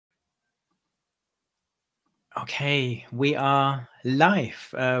Okay, we are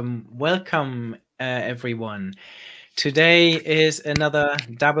live. Welcome, everyone. Today is another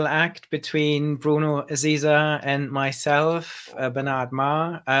double act between Bruno Aziza and myself, Bernard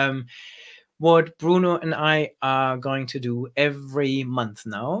Marr. What Bruno and I are going to do every month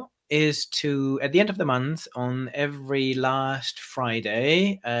now is to, at the end of the month, on every last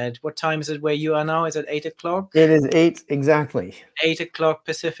Friday, at what time is it where you are now? Is it 8 o'clock? It is 8 exactly. 8 o'clock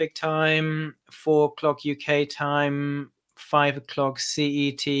Pacific time, 4 o'clock UK time, 5 o'clock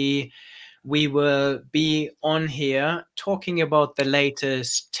CET. We will be on here talking about the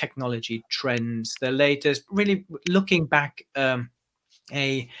latest technology trends, the latest, really looking back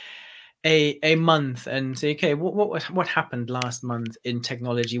a a month and say, okay, what happened last month in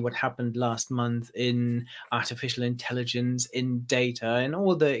technology? What happened last month in artificial intelligence, in data, and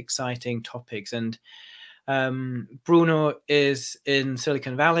all the exciting topics? And Bruno is in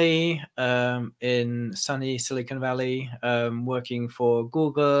Silicon Valley, in sunny Silicon Valley, working for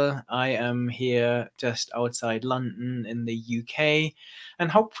Google. I am here just outside London in the UK. And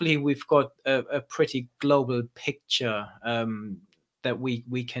hopefully we've got a pretty global picture that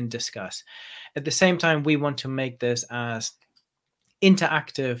we can discuss. At the same time, we want to make this as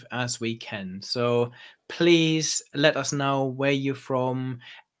interactive as we can. So please let us know where you're from.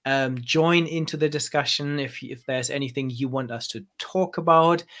 Join into the discussion if there's anything you want us to talk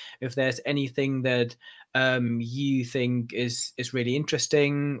about, if there's anything that you think is really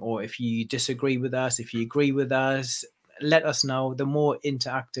interesting, or if you disagree with us, if you agree with us, let us know. The more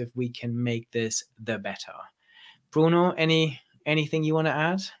interactive we can make this, the better. Bruno, anything you want to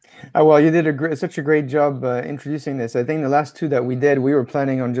add? Well, you did such a great job introducing this. I think the last two that we did, we were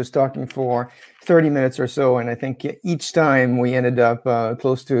planning on just talking for 30 minutes or so, and I think each time we ended up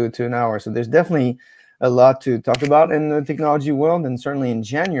close to an hour. So there's definitely a lot to talk about in the technology world, and certainly in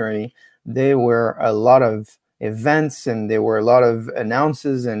January, there were a lot of events and there were a lot of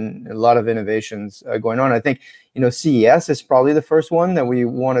announces and a lot of innovations going on. I think, CES is probably the first one that we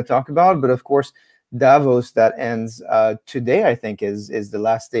want to talk about, but of course, Davos that ends today, I think, is the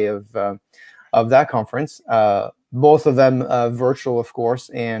last day of that conference. Both of them virtual, of course,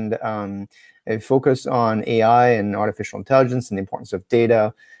 and a focus on AI and artificial intelligence and the importance of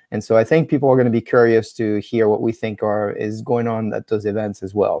data. And so I think people are going to be curious to hear what we think is going on at those events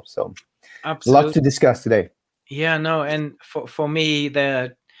as well. So Absolutely. lots to discuss today. Yeah, no, and for me,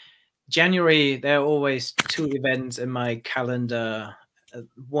 January, there are always two events in my calendar.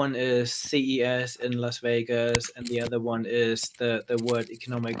 One is CES in Las Vegas, and the other one is the World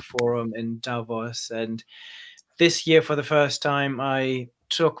Economic Forum in Davos. And this year, for the first time, I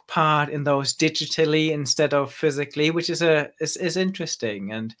took part in those digitally instead of physically, which is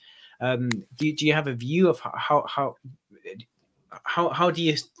interesting. And do you have a view of how do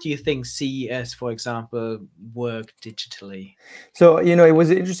you think CES, for example, work digitally? So, it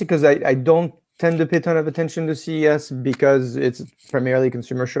was interesting because I don't tend to pay a ton of attention to CES because it's primarily a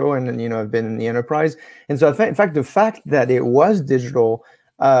consumer show, and I've been in the enterprise. And so in fact, the fact that it was digital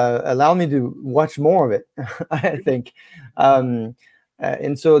allowed me to watch more of it, I think. And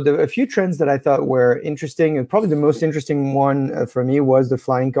so a few trends that I thought were interesting, and probably the most interesting one for me was the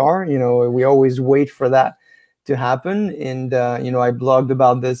flying car. We always wait for that to happen. And, I blogged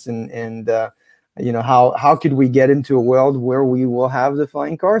about this and how could we get into a world where we will have the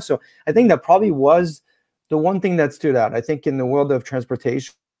flying car? So I think that probably was the one thing that stood out. I think in the world of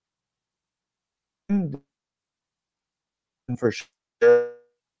transportation, for sure.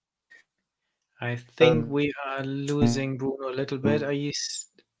 I think we are losing Bruno a little bit. Are you?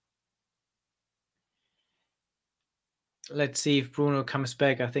 Let's see if Bruno comes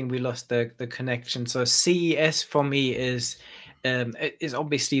back. I think we lost the connection. So CES for me is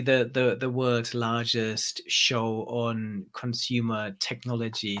obviously the world's largest show on consumer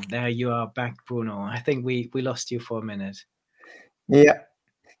technology. There you are back, Bruno. I think we lost you for a minute. Yeah.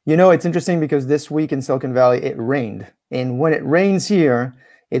 It's interesting because this week in Silicon Valley, it rained. And when it rains here,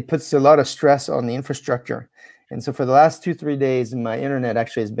 it puts a lot of stress on the infrastructure. And so for the last 2-3 days, my internet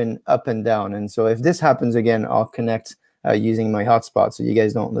actually has been up and down. And so if this happens again, I'll connect using my hotspot so you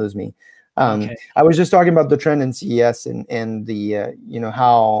guys don't lose me. Okay. I was just talking about the trend in CES and the,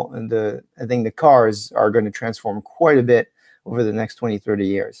 how I think the cars are going to transform quite a bit over the next 20-30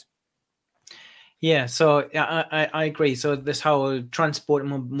 years. Yeah, so I agree. So this whole transport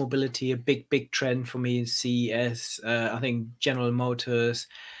and mobility, a big trend for me is CES. I think General Motors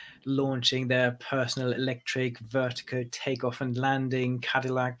launching their personal electric vertical takeoff and landing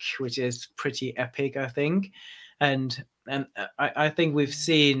Cadillac, which is pretty epic, I think. And I think we've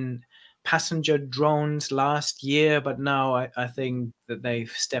seen passenger drones last year, but now I think that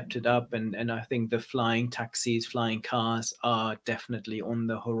they've stepped it up, and I think the flying taxis, flying cars are definitely on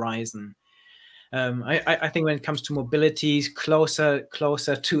the horizon. I think when it comes to mobilities,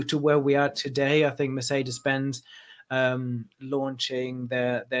 closer to where we are today, I think Mercedes-Benz launching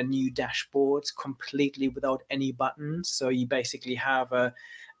their new dashboards completely without any buttons. So you basically have a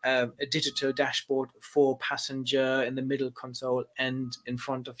digital dashboard for passenger in the middle console and in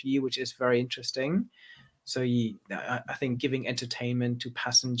front of you, which is very interesting. So I think giving entertainment to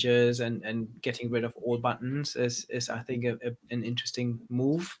passengers and getting rid of all buttons is I think an interesting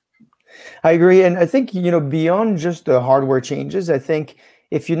move. I agree. And I think, beyond just the hardware changes, I think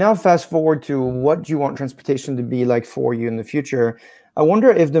if you now fast forward to what you want transportation to be like for you in the future, I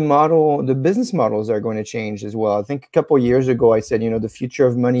wonder if the business models are going to change as well. I think a couple of years ago, I said, the future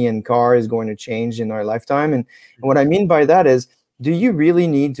of money and car is going to change in our lifetime. And what I mean by that is, do you really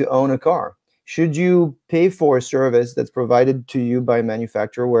need to own a car? Should you pay for a service that's provided to you by a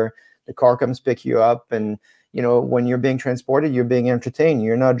manufacturer where the car comes pick you up, and when you're being transported, you're being entertained.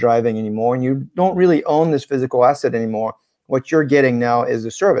 You're not driving anymore, and you don't really own this physical asset anymore. What you're getting now is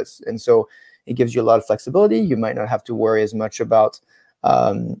a service. And so it gives you a lot of flexibility. You might not have to worry as much about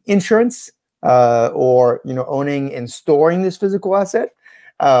insurance or, owning and storing this physical asset.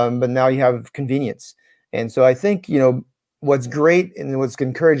 But now you have convenience. And so I think, what's great and what's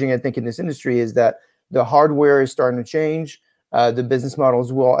encouraging, I think, in this industry is that the hardware is starting to change. The business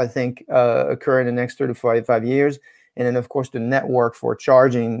models will, I think, occur in the next 3 to 5 years. And then, of course, the network for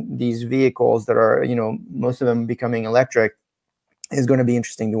charging these vehicles that are, most of them becoming electric is going to be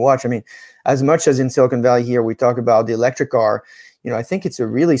interesting to watch. I mean, as much as in Silicon Valley here, we talk about the electric car, I think it's a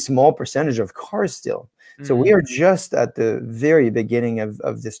really small percentage of cars still. So we are just at the very beginning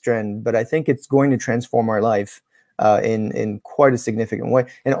of this trend, but I think it's going to transform our life in quite a significant way,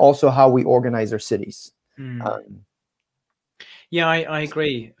 and also how we organize our cities. Yeah, I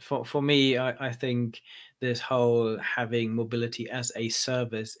agree. For me, I think this whole having mobility as a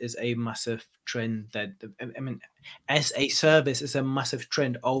service is a massive trend that, I mean, as a service is a massive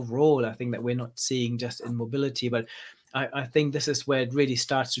trend overall. I think that we're not seeing just in mobility, but I think this is where it really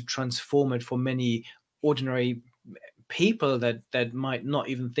starts to transform it for many ordinary people that might not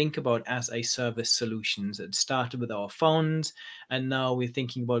even think about as a service solutions. It started with our phones, and now we're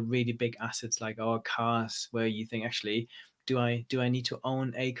thinking about really big assets like our cars, where you think, actually, do I need to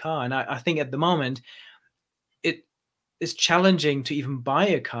own a car? And I think at the moment it is challenging to even buy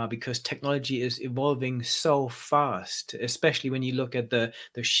a car because technology is evolving so fast, especially when you look at the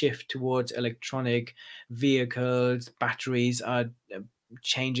shift towards electronic vehicles. Batteries are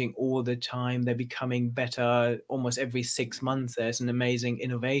changing all the time. They're becoming better almost every 6 months. There's an amazing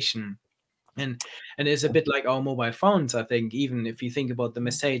innovation. And it's a bit like our mobile phones. I think, even if you think about the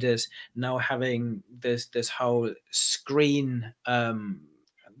Mercedes now having this whole screen,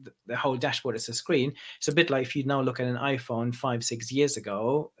 the whole dashboard is a screen. It's a bit like if you now look at an iPhone 5-6 years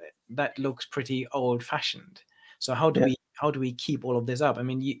ago, that looks pretty old fashioned. So how do we keep all of this up? I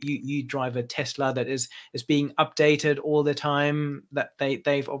mean, you drive a Tesla that is being updated all the time. That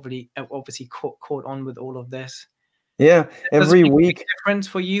they've obviously caught on with all of this. Yeah, Does it every make a big week. difference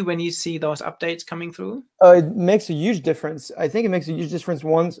for you when you see those updates coming through? It makes a huge difference. I think it makes a huge difference,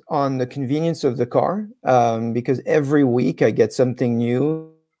 once, on the convenience of the car, because every week I get something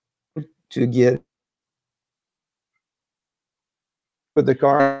new to get with the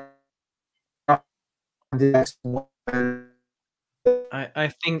car. I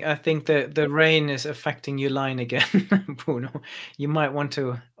think the rain is affecting your line again, Bruno. You might want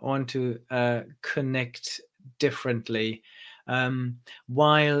to connect differently.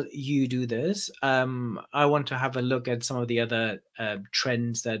 While you do this, I want to have a look at some of the other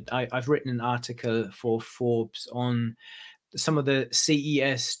trends that I've written an article for Forbes on some of the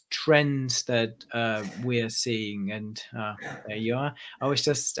CES trends that we're seeing, and there you are. I was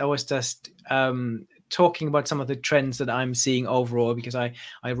just talking about some of the trends that I'm seeing overall, because I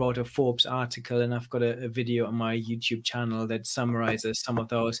wrote a Forbes article, and I've got a video on my YouTube channel that summarizes some of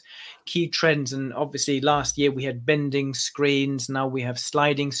those key trends. And obviously last year we had bending screens. Now we have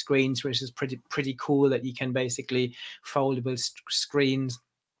sliding screens, which is pretty cool, that you can basically foldable screens.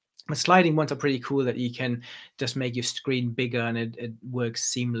 The sliding ones are pretty cool, that you can just make your screen bigger and it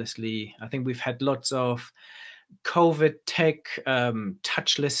works seamlessly. I think we've had lots of COVID tech.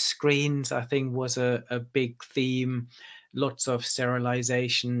 Touchless screens, I think, was a big theme. Lots of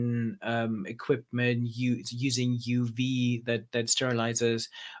sterilization equipment using UV that sterilizes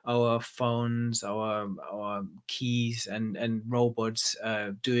our phones, our keys, and robots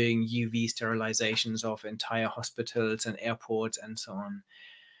doing UV sterilizations of entire hospitals and airports and so on.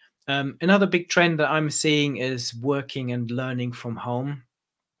 Another big trend that I'm seeing is working and learning from home.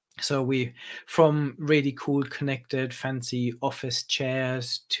 So from really cool, connected, fancy office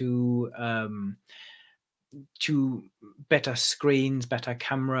chairs to better screens, better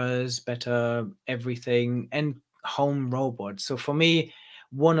cameras, better everything, and home robots. So for me,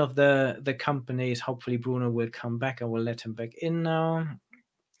 one of the companies, hopefully Bruno will come back. I will let him back in now.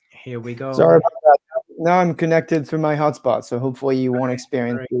 Here we Sorry go. about that. Now I'm connected through my hotspot, so hopefully you won't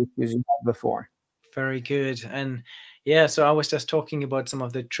experience Very, the issues you had before. very good. And yeah, so I was just talking about some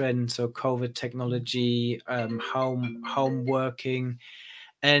of the trends. So COVID technology, home working,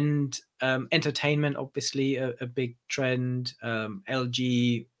 and entertainment, obviously a big trend.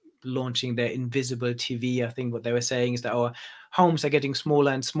 LG launching their invisible TV. I think what they were saying is that our homes are getting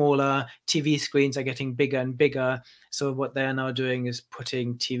smaller and smaller, TV screens are getting bigger and bigger. So what they're now doing is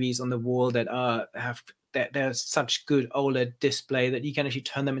putting TVs on the wall that there's such good OLED display that you can actually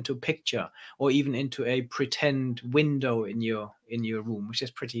turn them into a picture or even into a pretend window in your room, which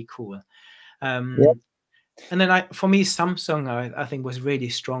is pretty cool. Yeah. And then for me, Samsung, I think was really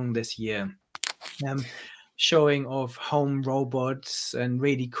strong this year. Um, Showing of home robots and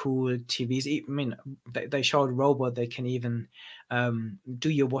really cool TVs. I mean, they showed a robot that can even do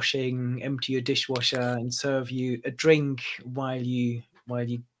your washing, empty your dishwasher, and serve you a drink while you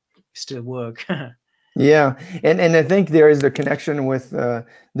still work. Yeah, and I think there is the connection with the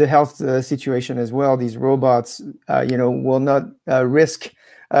health situation as well. These robots, will not risk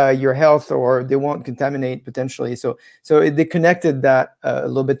your health, or they won't contaminate potentially. So they connected that a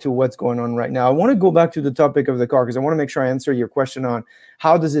little bit to what's going on right now. I want to go back to the topic of the car because I want to make sure I answer your question on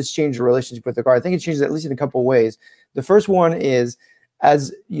how does this change the relationship with the car. I think it changes at least in a couple of ways. The first one is,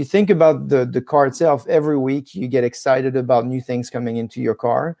 as you think about the car itself, every week you get excited about new things coming into your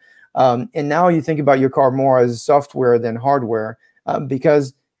car. And now you think about your car more as software than hardware,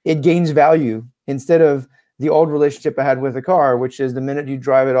 because it gains value instead of the old relationship I had with the car, which is the minute you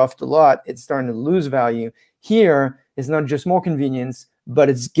drive it off the lot, it's starting to lose value. Here, it's not just more convenience, but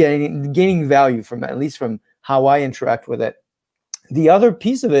it's gaining value from, at least from how I interact with it. The other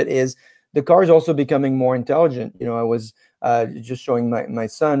piece of it is the car is also becoming more intelligent. I was just showing my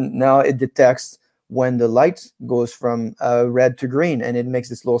son. Now it detects when the light goes from red to green, and it makes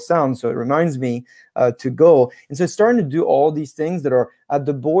this little sound. So it reminds me to go. And so it's starting to do all these things that are at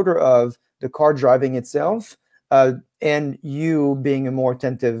the border of the car driving itself and you being a more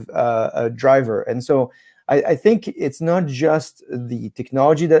attentive driver. And so I think it's not just the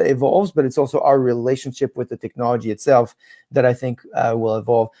technology that evolves, but it's also our relationship with the technology itself that I think will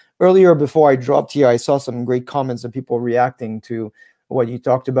evolve. Earlier, before I dropped here, I saw some great comments of people reacting to what you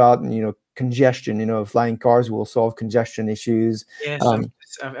talked about, and congestion. Flying cars will solve congestion issues. Yes,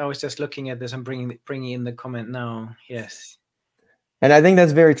 I was just looking at this. I'm bringing in the comment now. Yes. And I think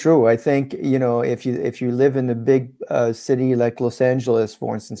that's very true. I think, if you live in a big city like Los Angeles,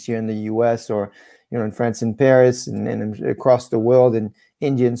 for instance, here in the US, or, in France and Paris, and across the world, in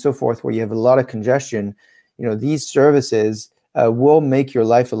India and so forth, where you have a lot of congestion, these services will make your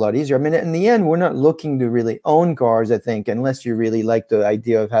life a lot easier. I mean, in the end, we're not looking to really own cars, I think, unless you really like the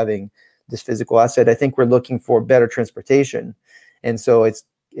idea of having this physical asset. I think we're looking for better transportation. And so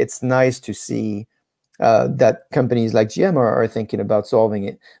it's nice to see that companies like GM are thinking about solving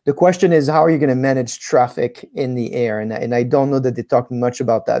it. The question is, how are you going to manage traffic in the air? And I don't know that they talk much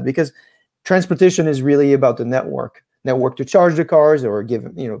about that, because transportation is really about the network to charge the cars or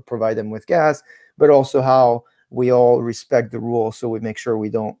provide them with gas, but also how we all respect the rules, so we make sure we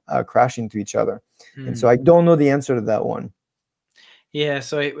don't crash into each other. And so I don't know the answer to that one. Yeah,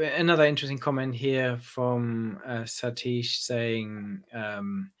 so another interesting comment here from Satish saying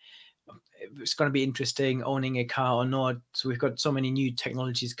it's going to be interesting owning a car or not. So we've got so many new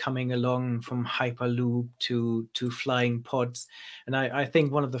technologies coming along, from Hyperloop to flying pods. And I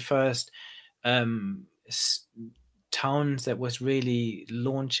think one of the first towns that was really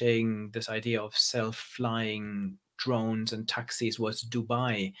launching this idea of self-flying drones and taxis was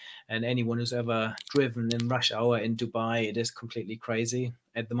Dubai. And anyone who's ever driven in rush hour in Dubai, it is completely crazy.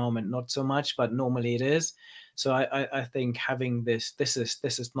 At the moment, not so much, but normally it is. So I think having this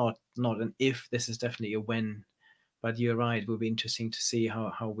is not an if, this is definitely a when. But you're right, it will be interesting to see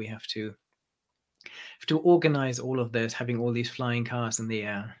how we have to organize all of this, having all these flying cars in the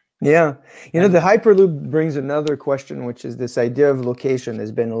air. Yeah. The Hyperloop brings another question, which is this idea of location.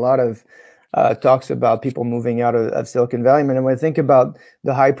 There's been a lot of talks about people moving out of Silicon Valley. And when I think about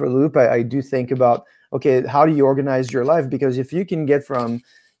the Hyperloop, I do think about, okay, how do you organize your life? Because if you can get from,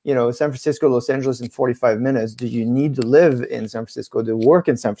 San Francisco to Los Angeles in 45 minutes, do you need to live in San Francisco to work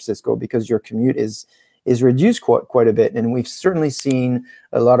in San Francisco? Because your commute is is reduced quite a bit. And we've certainly seen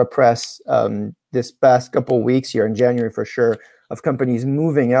a lot of press this past couple of weeks here in January for sure of companies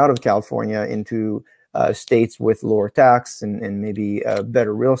moving out of California into states with lower tax and maybe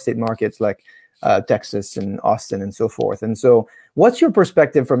better real estate markets like Texas and Austin and so forth. And so what's your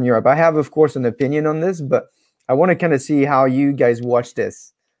perspective from Europe? I have, of course, an opinion on this, but I want to kind of see how you guys watch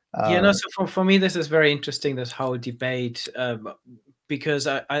this. Yeah, no, so for me, this is very interesting, this whole debate, because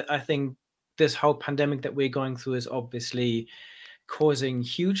I think this whole pandemic that we're going through is obviously causing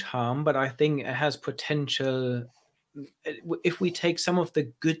huge harm, but I think it has potential. If we take some of the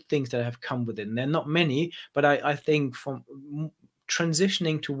good things that have come with it, and they're not many, but I think from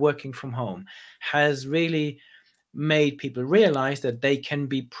transitioning to working from home has really made people realize that they can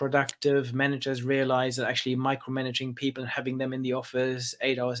be productive. Managers realize that actually micromanaging people and having them in the office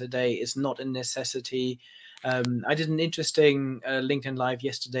 8 hours a day is not a necessity. I did an interesting LinkedIn Live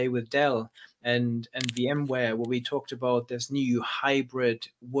yesterday with Dell and VMware, where we talked about this new hybrid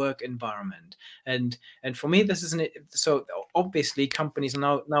work environment. And for me, this is so obviously companies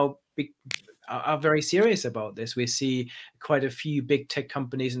are now are very serious about this. We see quite a few big tech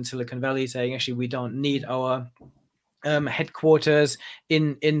companies in Silicon Valley saying, actually, we don't need our headquarters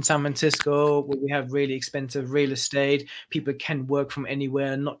in San Francisco, where we have really expensive real estate. People can work from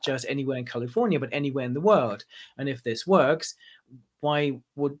anywhere, not just anywhere in California, but anywhere in the world. And if this works, why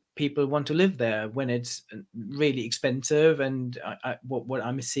would people want to live there when it's really expensive? And what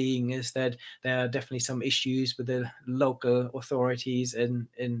I'm seeing is that there are definitely some issues with the local authorities in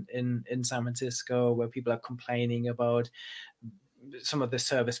San Francisco, where people are complaining about some of the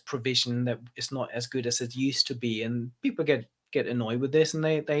service provision that is not as good as it used to be, and people get annoyed with this and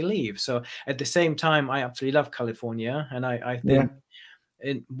they leave. So at the same time, I absolutely love California, and I think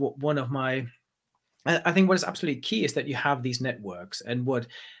in one of my I think what is absolutely key is that you have these networks, and what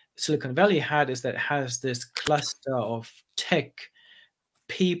Silicon Valley had is that it has this cluster of tech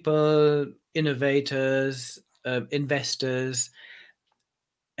people, innovators, investors,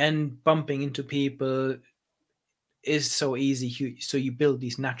 and bumping into people is so easy. So you build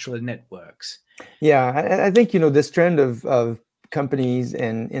these natural networks. Yeah, I think, this trend of companies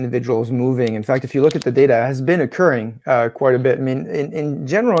and individuals moving, in fact, if you look at the data, has been occurring quite a bit. I mean, in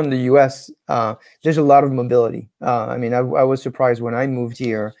general, in the US, there's a lot of mobility. I mean, I was surprised when I moved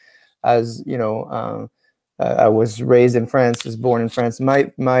here, as I was raised in France, was born in France.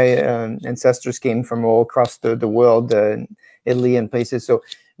 My ancestors came from all across the world, Italy and places. So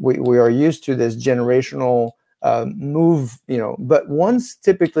we are used to this generational move, but once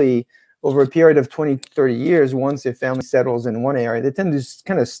typically over a period of 20, 30 years, once a family settles in one area, they tend to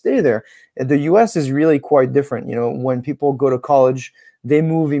kind of stay there. The US is really quite different. When people go to college, they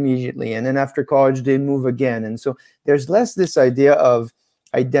move immediately. And then after college, they move again. And so there's less this idea of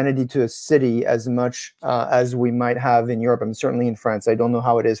identity to a city as much as we might have in Europe. And certainly in France. I don't know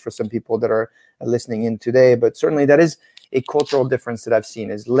how it is for some people that are listening in today, but certainly that is a cultural difference that I've seen,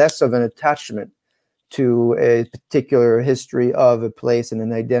 is less of an attachment to a particular history of a place and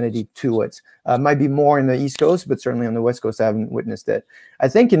an identity to it. Might be more in the East Coast, but certainly on the West Coast, I haven't witnessed it. I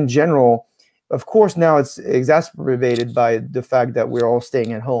think in general, of course, now it's exacerbated by the fact that we're all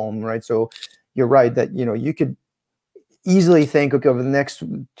staying at home, right? So you're right that, you could easily think, okay, over the next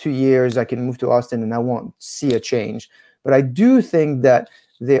 2 years, I can move to Austin and I won't see a change. But I do think that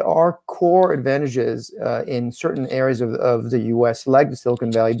there are core advantages in certain areas of the US, like the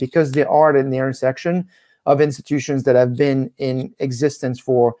Silicon Valley, because they are at the intersection of institutions that have been in existence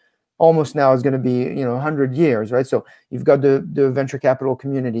for almost now is going to be 100 years, right? So you've got the venture capital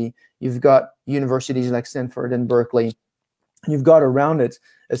community, you've got universities like Stanford and Berkeley, and you've got around it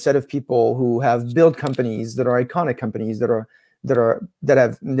a set of people who have built companies that are iconic companies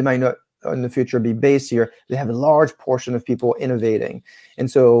they might not in the future be based here. They have a large portion of people innovating. And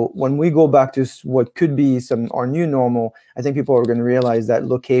so when we go back to what could be our new normal, I think people are going to realize that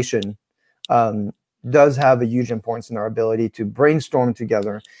location does have a huge importance in our ability to brainstorm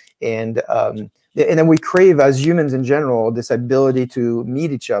together. And then we crave, as humans in general, this ability to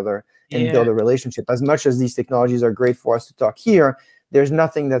meet each other and build a relationship. As much as these technologies are great for us to talk here, there's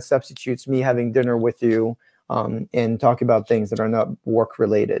nothing that substitutes me having dinner with you and talk about things that are not work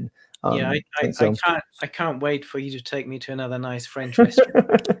related. I can't wait for you to take me to another nice French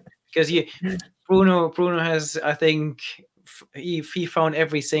restaurant, because Bruno has, I think, he found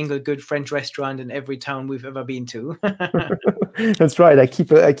every single good French restaurant in every town we've ever been to. That's right. I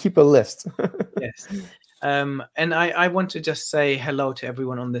keep a list. Yes. And I want to just say hello to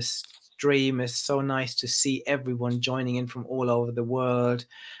everyone on this stream. It's so nice to see everyone joining in from all over the world.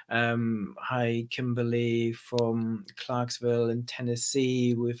 Hi, Kimberly from Clarksville in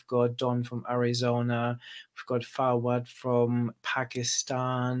Tennessee. We've got Don from Arizona. We've got Fawad from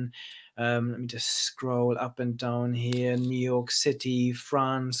Pakistan. Let me just scroll up and down here. New York City,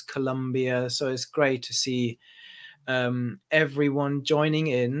 France, Colombia. So it's great to see everyone joining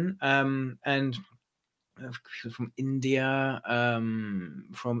in, and from India, from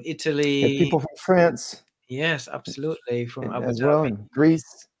And Italy. people from France Yes, absolutely. From Abu as well, Dhabi. and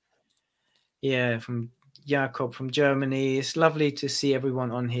Greece. Yeah, from Jakob from Germany. It's lovely to see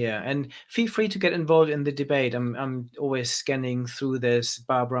everyone on here, and feel free to get involved in the debate. I'm always scanning through this.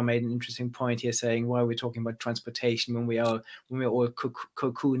 Barbara made an interesting point here, saying why we're talking about transportation when we're all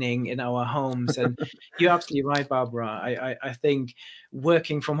cocooning in our homes. And you're absolutely right, Barbara. I think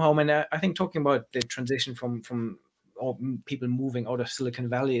working from home, and I think talking about the transition from or people moving out of Silicon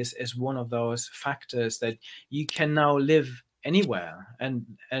Valley is one of those factors that you can now live anywhere, and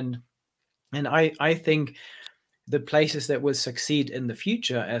I think the places that will succeed in the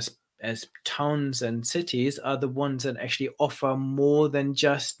future as towns and cities are the ones that actually offer more than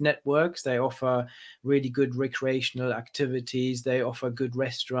just networks. They offer really good recreational activities. They offer good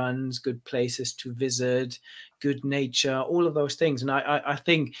restaurants, good places to visit, good nature, all of those things. And I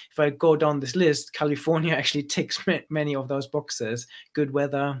think if I go down this list, California actually ticks many of those boxes. Good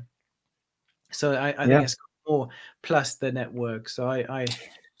weather. So I think Yeah. it's more plus the network. So I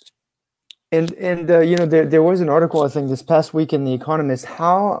And you know, there was an article, I think, this past week in The Economist.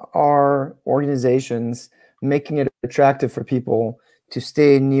 How are organizations making it attractive for people to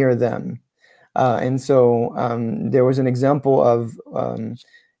stay near them? And so there was an example of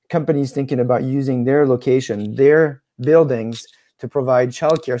companies thinking about using their location, their buildings, to provide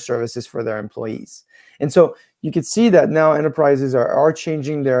childcare services for their employees. And so you could see that now enterprises are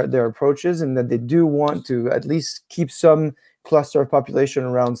changing their approaches, and that they do want to at least keep some cluster of population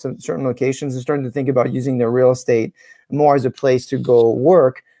around some certain locations, and starting to think about using their real estate more as a place to go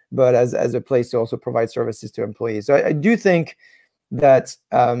work, but as a place to also provide services to employees. So I do think that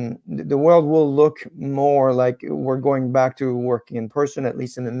the world will look more like we're going back to working in person, at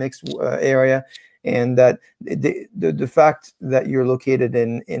least in the mixed area, and that the fact that you're located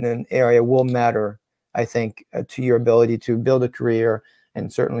in an area will matter, I think, to your ability to build a career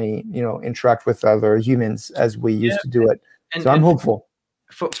and certainly, you know, interact with other humans as we used to do it. So I'm hopeful.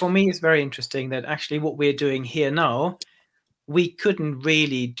 For me, it's very interesting that actually what we're doing here now, we couldn't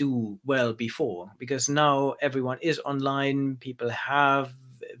really do well before, because now everyone is online. People have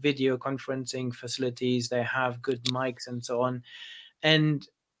video conferencing facilities. They have good mics and so on. And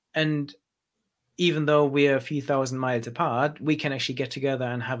even though we're a few thousand miles apart, we can actually get together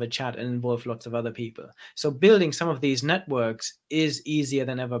and have a chat and involve lots of other people. So building some of these networks is easier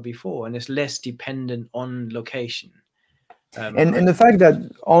than ever before, and it's less dependent on location. And the fact that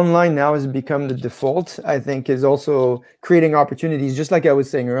online now has become the default, I think, is also creating opportunities. Just like I was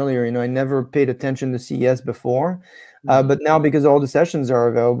saying earlier, you know, I never paid attention to CES before, but now because all the sessions are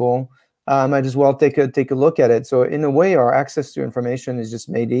available, I just well take a look at it. So in a way, our access to information is just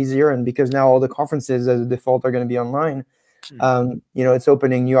made easier, and because now all the conferences as a default are going to be online, you know, it's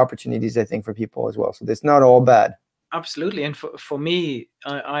opening new opportunities, I think, for people as well. So it's not all bad. Absolutely, and for me,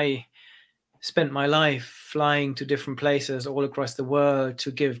 I spent my life flying to different places all across the world to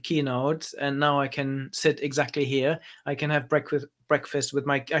give keynotes, and now I can sit exactly here. I can have breakfast with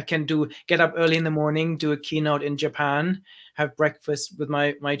my, I can get up early in the morning, do a keynote in Japan, have breakfast with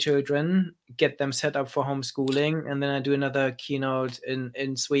my children, get them set up for homeschooling, and then I do another keynote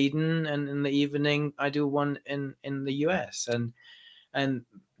in Sweden, and in the evening I do one in the US, and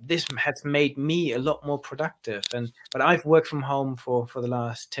this has made me a lot more productive. But I've worked from home for the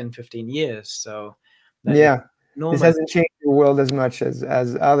last 10-15 years, so that is normal. This hasn't changed the world as much as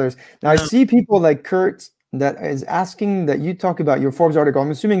others. Now, I see people like Kurt that is asking that you talk about your Forbes article.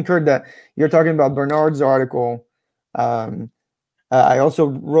 I'm assuming, Kurt, that you're talking about Bernard's article. I also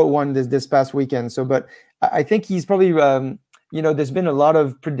wrote one this past weekend. So, but I think he's probably you know, there's been a lot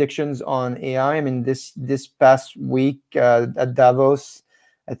of predictions on AI. I mean, this past week at Davos,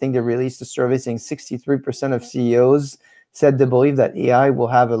 I think they released a survey saying 63% of CEOs said they believe that AI will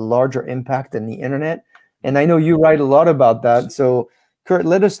have a larger impact than the internet. And I know you write a lot about that. So, Kurt,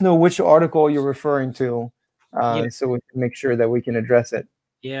 let us know which article you're referring to, so we can make sure that we can address it.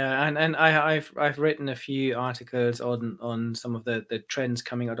 Yeah, and I've written a few articles on some of the trends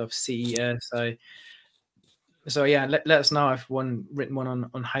coming out of CES. So yeah, let us know. I've written one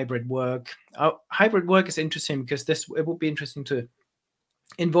on hybrid work. Hybrid work is interesting because it would be interesting to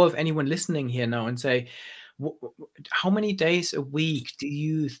involve anyone listening here now and say, how many days a week do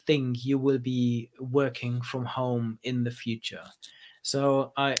you think you will be working from home in the future?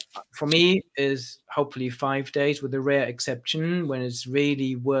 So for me, is hopefully 5 days, with a rare exception when it's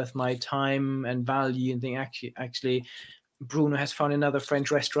really worth my time and value, and think actually Bruno has found another French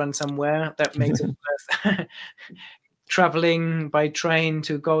restaurant somewhere that makes it worth traveling by train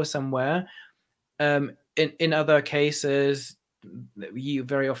to go somewhere. In other cases, you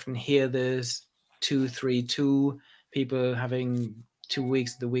very often hear this 2-3-2, people having 2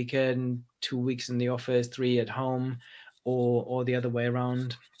 weeks the weekend, 2 weeks in the office, 3 at home, or the other way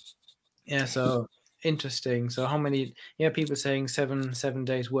around. Yeah, so interesting. So how many? Yeah, people saying 7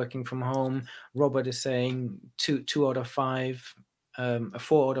 days working from home. Robert is saying two out of five,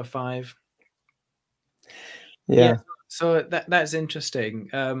 4 out of 5. Yeah, Yeah. so that's interesting.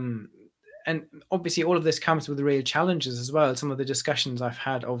 And obviously all of this comes with real challenges as well. Some of the discussions I've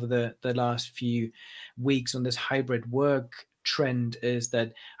had over the last few weeks on this hybrid work trend is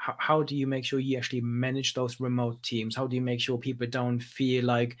that how do you make sure you actually manage those remote teams? How do you make sure people don't feel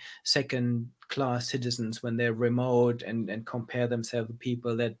like second class citizens when they're remote, and compare themselves with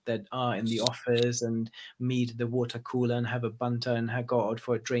people that are in the office and meet at the water cooler and have a banter and go out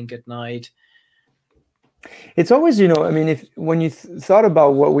for a drink at night? It's always, I mean, if when you thought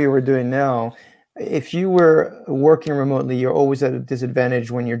about what we were doing now, if you were working remotely, you're always at a disadvantage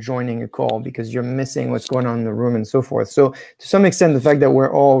when you're joining a call because you're missing what's going on in the room and so forth. So to some extent, the fact that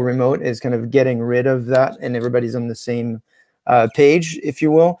we're all remote is kind of getting rid of that, and everybody's on the same page, if you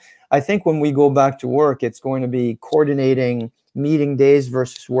will. I think when we go back to work, it's going to be coordinating meeting days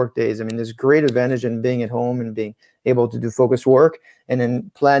versus work days. I mean, there's great advantage in being at home and being able to do focused work, and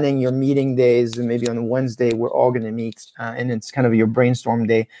then planning your meeting days. And maybe on a Wednesday, we're all going to meet, and it's kind of your brainstorm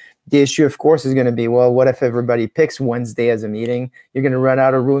day. The issue, of course, is going to be, well, what if everybody picks Wednesday as a meeting? You're going to run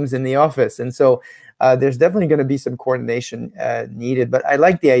out of rooms in the office. And so there's definitely going to be some coordination needed. But I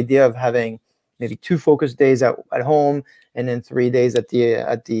like the idea of having maybe 2 focus days at home and then 3 days at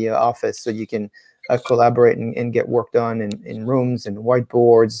the office, so you can collaborate and get work done in rooms and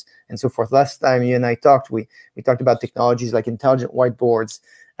whiteboards and so forth. Last time you and I talked, we talked about technologies like intelligent whiteboards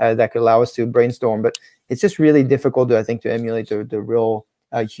that could allow us to brainstorm, but it's just really difficult, I think, to emulate the real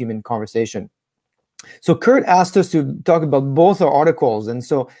human conversation. So Kurt asked us to talk about both our articles, and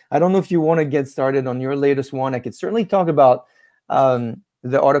so I don't know if you want to get started on your latest one. I could certainly talk about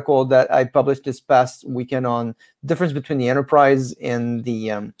the article that I published this past weekend on the difference between the enterprise and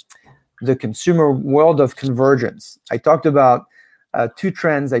the consumer world of convergence. I talked about 2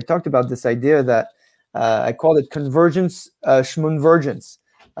 trends. I talked about this idea that I called it convergence, schmunvergence,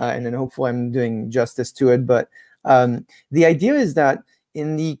 and then hopefully I'm doing justice to it. But the idea is that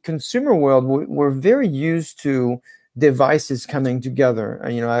in the consumer world, we're very used to devices coming together.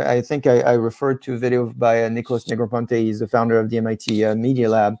 I think I referred to a video by Nicholas Negroponte. He's the founder of the MIT Media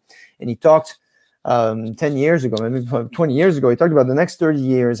Lab, and he talked 10 years ago, maybe 20 years ago, he talked about the next 30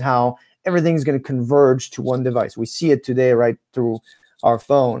 years, how everything's going to converge to one device. We see it today right through our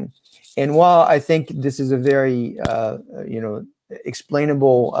phone. And while I think this is a very,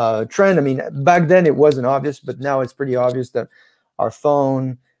 explainable trend, I mean, back then it wasn't obvious, but now it's pretty obvious that our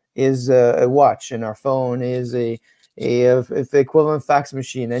phone is a watch, and our phone is a equivalent fax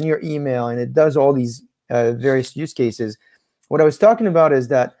machine, and your email, and it does all these various use cases. What I was talking about is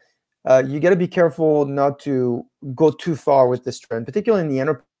that you got to be careful not to go too far with this trend, particularly in the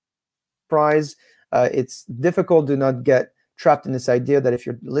enterprise. It's difficult to not get trapped in this idea that if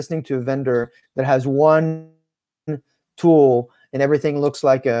you're listening to a vendor that has one tool and everything looks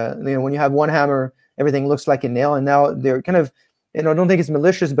like when you have one hammer, everything looks like a nail, and now they're kind of, I don't think it's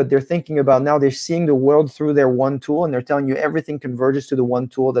malicious, but they're thinking about, now they're seeing the world through their one tool, and they're telling you everything converges to the one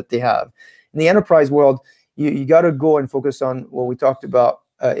tool that they have. In the enterprise world, you got to go and focus on what we talked about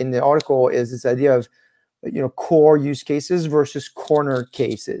in the article, is this idea of core use cases versus corner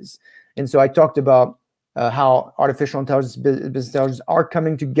cases. And so I talked about how artificial intelligence, business intelligence are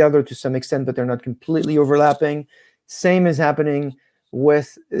coming together to some extent, but they're not completely overlapping. Same is happening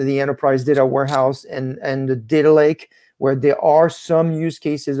with the enterprise data warehouse and the data lake, where there are some use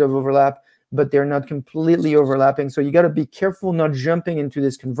cases of overlap, but they're not completely overlapping. So you got to be careful not jumping into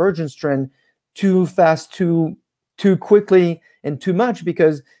this convergence trend too fast, too quickly, and too much,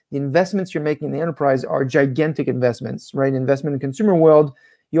 because the investments you're making in the enterprise are gigantic investments, right? Investment in the consumer world,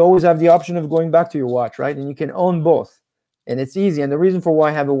 you always have the option of going back to your watch, right? And you can own both, and it's easy. And the reason for why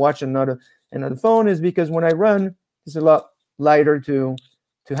I have a watch and not a phone is because when I run, it's a lot lighter to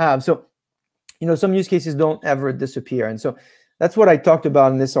have. So some use cases don't ever disappear. And so that's what I talked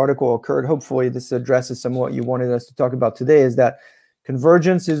about in this article, Kurt. Hopefully this addresses some of what you wanted us to talk about today, is that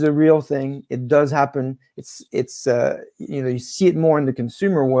Convergence is a real thing. It does happen. It's you know, you see it more in the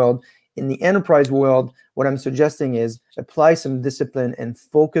consumer world. In the enterprise world, what I'm suggesting is apply some discipline and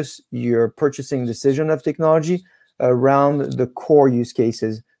focus your purchasing decision of technology around the core use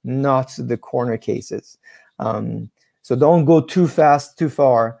cases, not the corner cases. So don't go too fast, too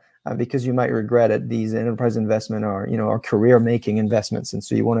far, because you might regret it. These enterprise investment are, you know, are career-making investments, and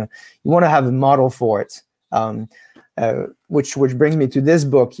so you want to have a model for it. Which brings me to this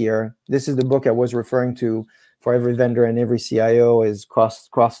book here. This is the book I was referring to, For Every Vendor and Every CIO is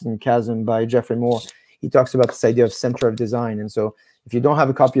Crossing Chasm by Jeffrey Moore. He talks about this idea of center of design. And so if you don't have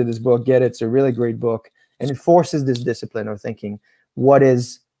a copy of this book, get it. It's a really great book. And it forces this discipline of thinking, what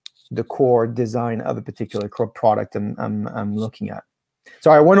is the core design of a particular core product I'm looking at? So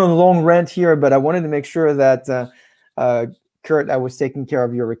I went on a long rant here, but I wanted to make sure that, Kurt, I was taking care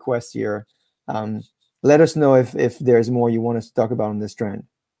of your request here. Let us know if there's more you want us to talk about on this trend.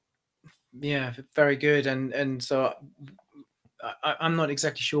 Yeah, very good. And so I'm not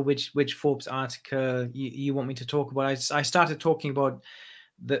exactly sure which Forbes article you want me to talk about. I started talking about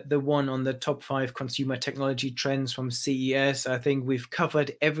the one on the top 5 consumer technology trends from CES. I think we've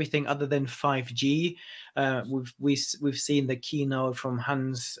covered everything other than 5G. We've seen the keynote from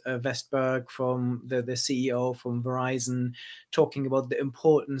Hans Vestberg, from the CEO from Verizon, talking about the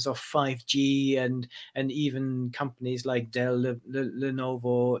importance of 5G, and even companies like Dell,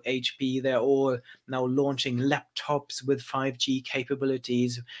 Lenovo, HP, they're all now launching laptops with 5G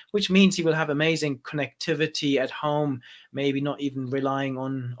capabilities, which means you will have amazing connectivity at home, maybe not even relying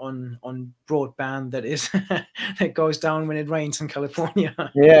on broadband that is that goes down when it rains in California.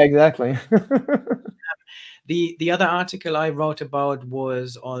 Yeah, exactly. The other article I wrote about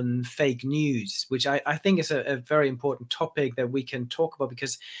was on fake news, which I think is a very important topic that we can talk about,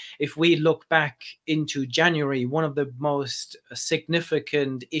 because if we look back into January, one of the most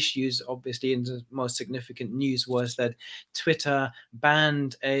significant issues, obviously, and the most significant news was that Twitter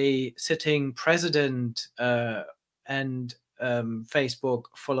banned a sitting president, and Facebook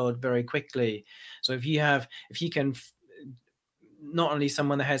followed very quickly. So if you can, not only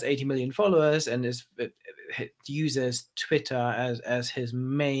someone that has 80 million followers and uses Twitter as his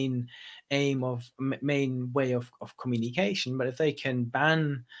main way of communication, but if they can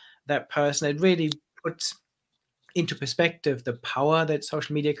ban that person, it really puts into perspective the power that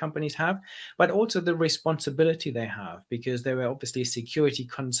social media companies have, but also the responsibility they have, because there were obviously security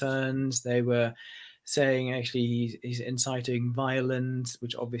concerns. They were saying actually he's inciting violence,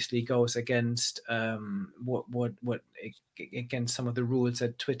 which obviously goes against against some of the rules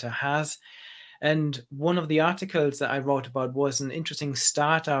that Twitter has. And one of the articles that I wrote about was an interesting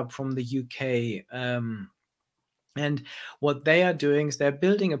startup from the UK. And what they are doing is they're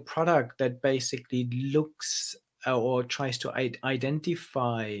building a product that basically looks or tries to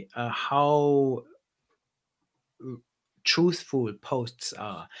identify how truthful posts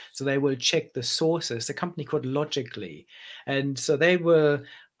are. So they will check the sources. A company called Logically, and so they will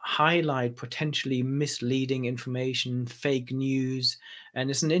highlight potentially misleading information, fake news.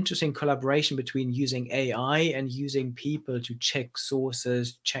 And it's an interesting collaboration between using AI and using people to check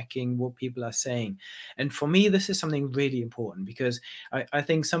sources, checking what people are saying. And for me, this is something really important, because I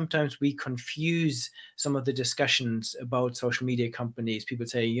think sometimes we confuse some of the discussions about social media companies. People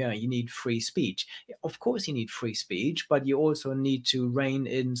say, yeah, you need free speech. Of course you need free speech, but you also need to rein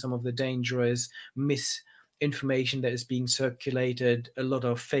in some of the dangerous misinformation that is being circulated. A lot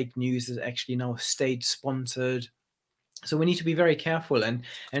of fake news is actually now state sponsored. So we need to be very careful and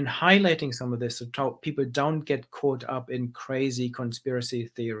highlighting some of this, so people don't get caught up in crazy conspiracy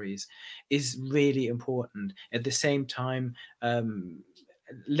theories, is really important. At the same time,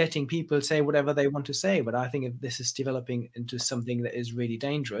 letting people say whatever they want to say. But I think if this is developing into something that is really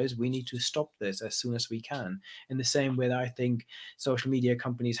dangerous, we need to stop this as soon as we can. In the same way that I think social media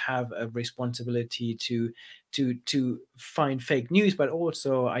companies have a responsibility to find fake news, but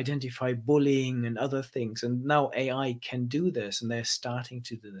also identify bullying and other things. And now AI can do this, and they're starting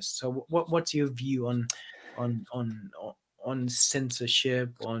to do this. So what's your view on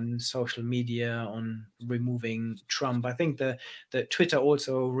censorship, on social media, on removing Trump? I think that Twitter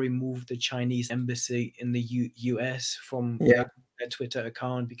also removed the Chinese embassy in the US from their Twitter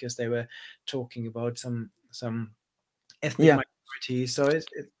account, because they were talking about some ethnic minorities. So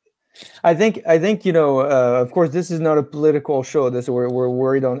I think you know, of course, this is not a political show. This we're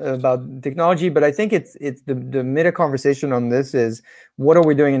worried about technology, but I think it's the meta conversation on this is, what are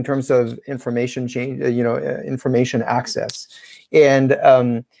we doing in terms of information change, information access, and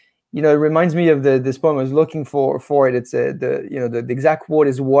you know, it reminds me of this poem. I was looking for it. It's the exact quote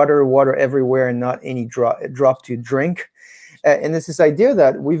is water everywhere and not any drop to drink. And it's this idea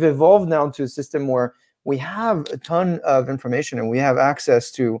that we've evolved now to a system where we have a ton of information and we have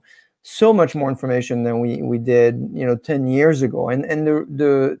access to so much more information than we did 10 years ago. And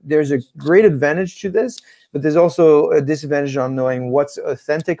there's a great advantage to this, but there's also a disadvantage on knowing what's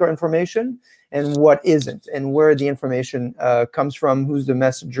authentic information and what isn't, and where the information comes from, who's the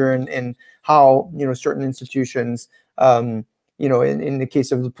messenger, and how certain institutions, in the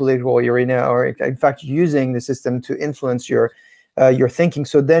case of the political arena, or in fact using the system to influence your thinking.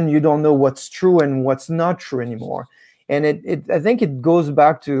 So then you don't know what's true and what's not true anymore. And I think it goes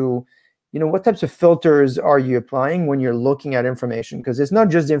back to, what types of filters are you applying when you're looking at information? Because it's not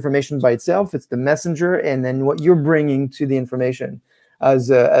just the information by itself, it's the messenger, and then what you're bringing to the information as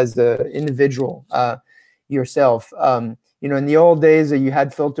a individual yourself. In the old days, you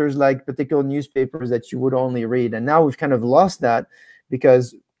had filters like particular newspapers that you would only read. And now we've kind of lost that,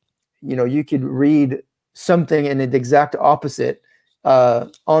 because, you could read something and the exact opposite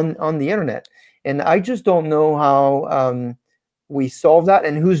on the internet. And I just don't know how we solve that,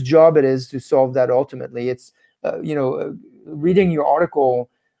 and whose job it is to solve that ultimately. It's, reading your article,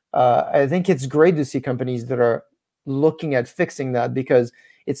 I think it's great to see companies that are looking at fixing that, because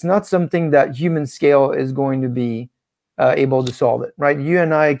it's not something that human scale is going to be able to solve it, right? You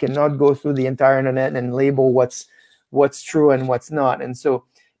and I cannot go through the entire internet and label what's true and what's not. And so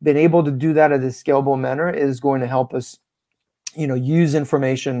being able to do that in a scalable manner is going to help us, use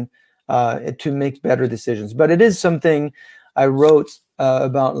information to make better decisions. But it is something I wrote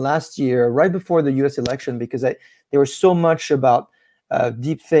about last year, right before the US election, because there was so much about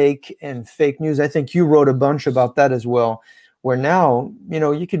deep fake and fake news. I think you wrote a bunch about that as well, where now,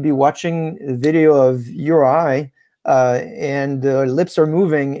 you could be watching a video of your eye, and the lips are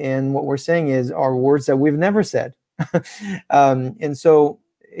moving, and what we're saying are words that we've never said. And so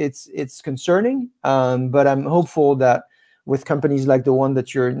it's concerning, but I'm hopeful that with companies like the one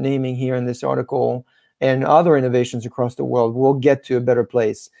that you're naming here in this article and other innovations across the world, we'll get to a better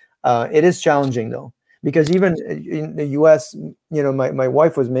place. It is challenging though, because even in the US, my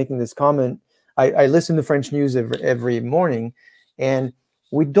wife was making this comment. I listen to French news every morning, and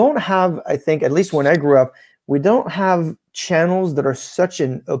we don't have, I think, at least when I grew up, we don't have channels that are such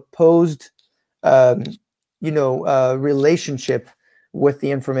an opposed, relationship with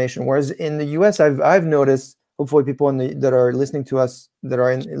the information. Whereas in the US, I've noticed, hopefully people that are listening to us that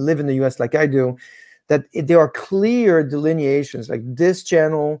live in the US like I do, that there are clear delineations. Like, this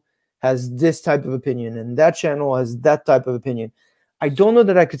channel has this type of opinion, and that channel has that type of opinion. I don't know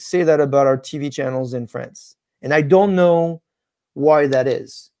that I could say that about our TV channels in France, and I don't know why that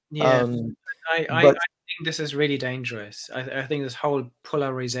is. Yeah, I think this is really dangerous. I think this whole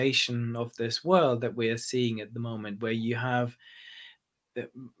polarization of this world that we are seeing at the moment, where you have the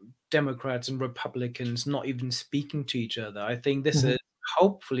Democrats and Republicans not even speaking to each other. I think this is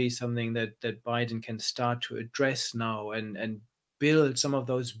hopefully something that Biden can start to address now, and build some of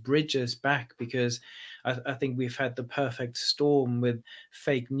those bridges back, because I think we've had the perfect storm with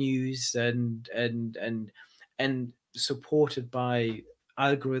fake news and supported by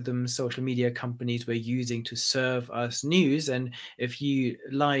algorithms social media companies we're using to serve us news. And if you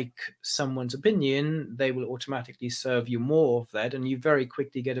like someone's opinion, they will automatically serve you more of that, and you very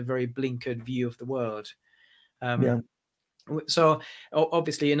quickly get a very blinkered view of the world. So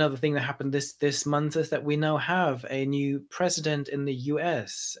obviously another thing that happened this month is that we now have a new president in the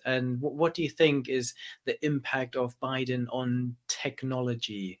US. And what do you think is the impact of Biden on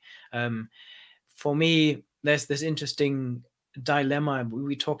technology? For me, there's this interesting dilemma.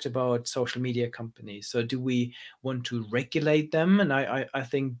 We talked about social media companies. So do we want to regulate them? And I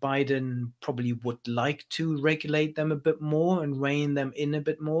think Biden probably would like to regulate them a bit more and rein them in a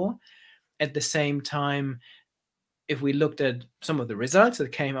bit more. At the same time, if we looked at some of the results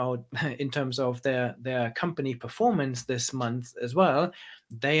that came out in terms of their company performance this month as well,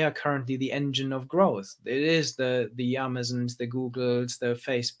 they are currently the engine of growth. It is the Amazons, the Googles, the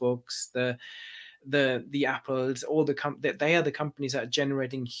Facebooks, the Apples, they are the companies that are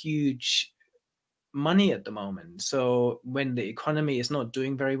generating huge money at the moment. So when the economy is not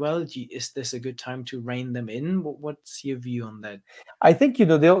doing very well, is this a good time to rein them in? What's your view on that? I think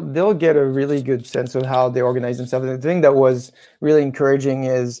they'll get a really good sense of how they organize themselves. And the thing that was really encouraging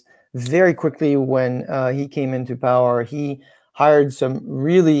is very quickly when he came into power, he hired some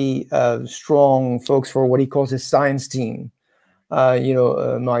really strong folks for what he calls his science team.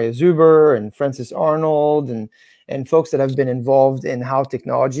 Maria Zuber and Francis Arnold and folks that have been involved in how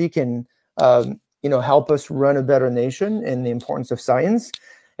technology can help us run a better nation, and the importance of science.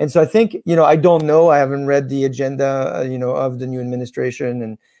 And so I think, I don't know, I haven't read the agenda, of the new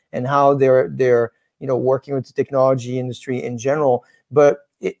administration and how they're working with the technology industry in general. But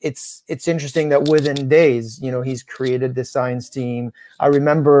it's interesting that within days, he's created the science team. I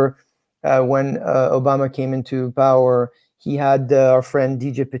remember when Obama came into power, he had our friend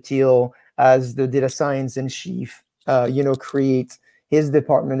DJ Patil as the data science in chief, create his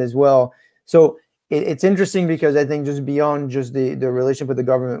department as well. So it's interesting because I think just beyond just the relationship with the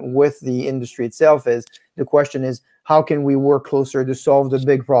government, with the industry itself, is the question is, how can we work closer to solve the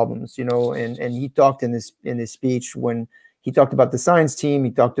big problems? And he talked in his speech, when he talked about the science team, he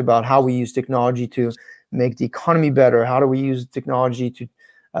talked about how we use technology to make the economy better. How do we use technology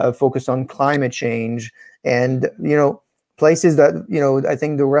to focus on climate change? And places that I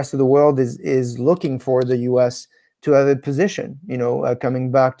think the rest of the world is looking for the U.S. to have a position.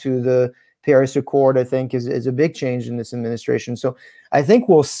 Coming back to the Paris Accord, I think is a big change in this administration. So I think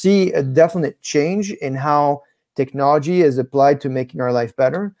we'll see a definite change in how technology is applied to making our life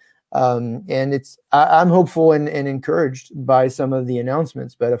better. And I'm hopeful and encouraged by some of the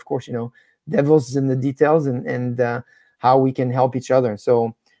announcements. But of course, devil's is in the details, and how we can help each other.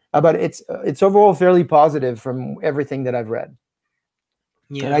 So, but it's overall fairly positive from everything that I've read.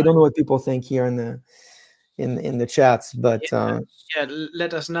 Yeah, and I don't know what people think here in the chats, but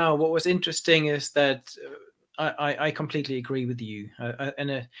let us know. What was interesting is that I completely agree with you,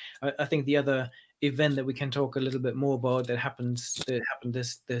 and I think the other event that we can talk a little bit more about that happened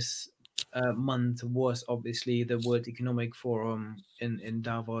this month was obviously the World Economic Forum in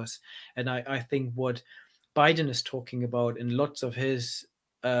Davos, and I think what Biden is talking about in lots of his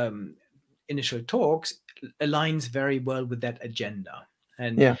initial talks aligns very well with that agenda.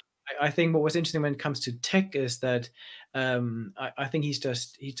 And yeah, I think what was interesting when it comes to tech is that I think he's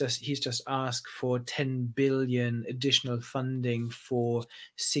just asked for 10 billion additional funding for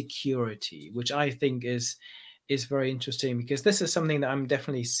security, which I think is very interesting, because this is something that I'm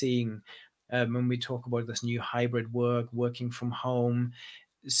definitely seeing when we talk about this new hybrid working from home.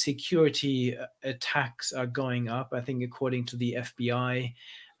 Security attacks are going up. I think according to the FBI,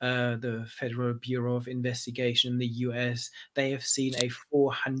 the Federal Bureau of Investigation in the US, they have seen a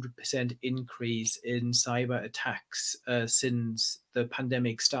 400% increase in cyber attacks since the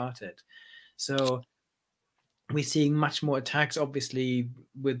pandemic started. So we're seeing much more attacks, obviously,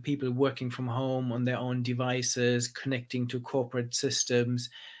 with people working from home on their own devices, connecting to corporate systems.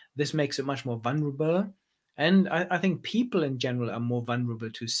 This makes it much more vulnerable. And I think people in general are more vulnerable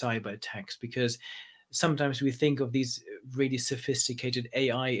to cyber attacks, because sometimes we think of these really sophisticated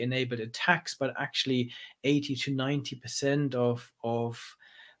AI-enabled attacks, but actually 80 to 90% of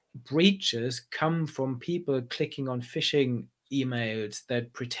breaches come from people clicking on phishing emails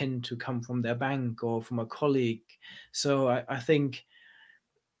that pretend to come from their bank or from a colleague. So I think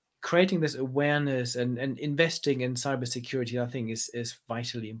creating this awareness and investing in cybersecurity, I think is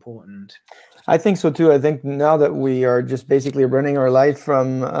vitally important. I think so too. I think now that we are just basically running our life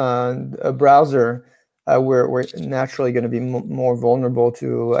from a browser, we're naturally going to be more vulnerable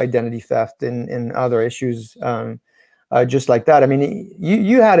to identity theft and other issues just like that. I mean,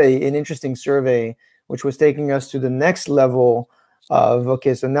 you had an interesting survey which was taking us to the next level of,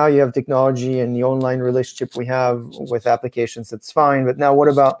 okay, so now you have technology and the online relationship we have with applications, that's fine. But now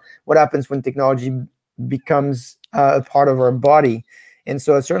what happens when technology becomes a part of our body? And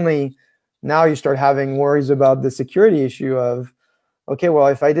so certainly now you start having worries about the security issue of, okay, well,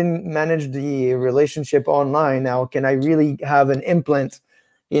 if I didn't manage the relationship online, now can I really have an implant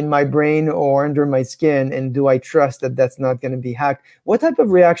in my brain or under my skin, and do I trust that that's not going to be hacked? What type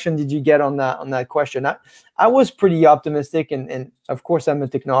of reaction did you get on that question? I was pretty optimistic, and of course I'm a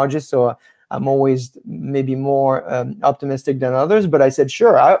technologist, so I'm always maybe more optimistic than others. But I said,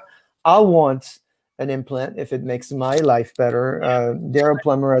 sure, I want an implant if it makes my life better. Daryl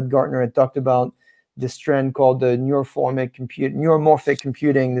Plummer at Gartner had talked about this trend called the neuromorphic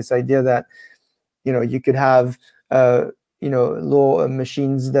computing. This idea that you could have little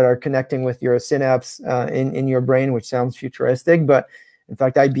machines that are connecting with your synapse in your brain, which sounds futuristic, but in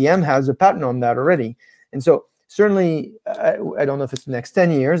fact IBM has a patent on that already. And so certainly I don't know if it's the next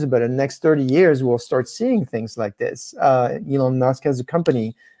 10 years, but in the next 30 years we'll start seeing things like this. Elon Musk has a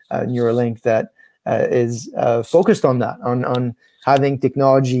company, Neuralink, that is focused on that, on having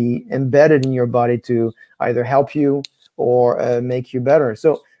technology embedded in your body to either help you or make you better.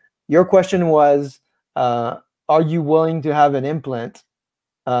 So your question was, are you willing to have an implant?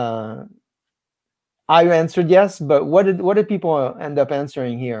 I answered yes, but what did people end up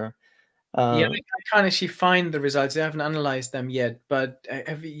answering here? I can't actually find the results. I haven't analyzed them yet, but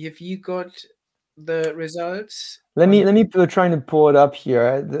have you got the results? Let me trying to pull it up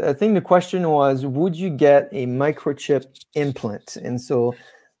here. I think the question was, would you get a microchip implant? And so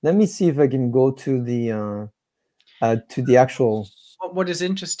let me see if I can go to the actual. What is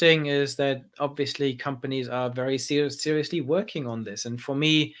interesting is that obviously companies are very seriously working on this. And for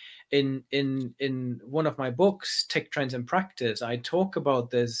me, in one of my books, Tech Trends in Practice, I talk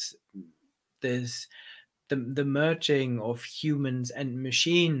about this the merging of humans and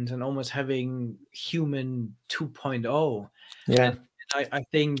machines and almost having human 2.0. Yeah. And I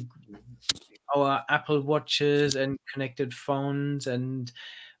think our Apple Watches and connected phones and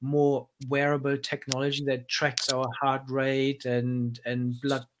more wearable technology that tracks our heart rate and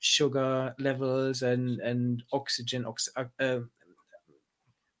blood sugar levels and oxygen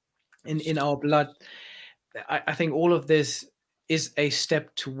in our blood. I think all of this is a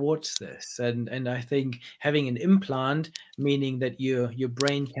step towards this, and I think having an implant, meaning that your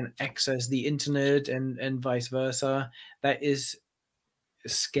brain can access the internet and vice versa, that is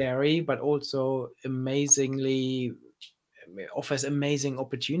scary, but also amazingly offers amazing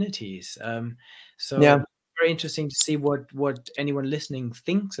opportunities. So Yeah. very interesting to see what anyone listening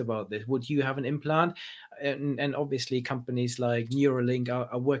thinks about this. Would you have an implant? And obviously, companies like Neuralink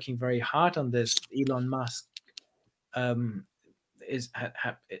are working very hard on this. Elon Musk um, is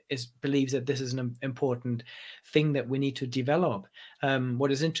believes that this is an important thing that we need to develop.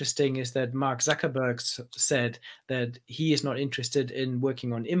 What is interesting is that Mark Zuckerberg said that he is not interested in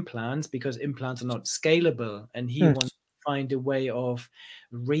working on implants because implants are not scalable, and he Hmm. wants to find a way of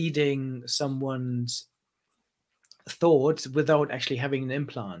reading someone's thoughts without actually having an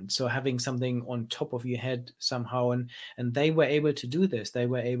implant, so having something on top of your head somehow. And they were able to do this. They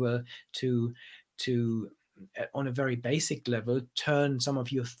were able to on a very basic level turn some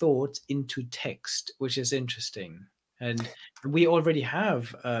of your thoughts into text, which is interesting. And we already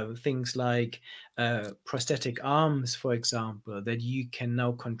have things like prosthetic arms, for example, that you can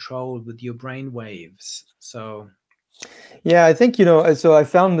now control with your brain waves. So Yeah, I think, so I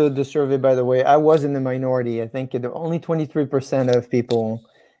found the survey, by the way. I was in the minority. I think only 23% of people,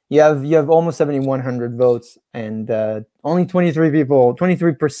 you have almost 7,100 votes, and only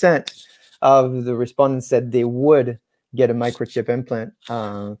 23% of the respondents said they would get a microchip implant.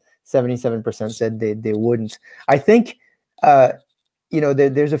 77% said they wouldn't. I think,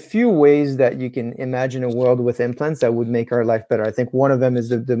 there's a few ways that you can imagine a world with implants that would make our life better. I think one of them is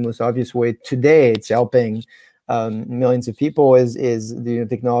the most obvious way today. It's helping millions of people is the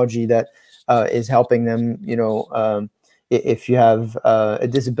technology that is helping them, if you have a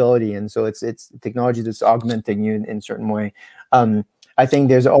disability, and so it's technology that's augmenting you in a certain way. I think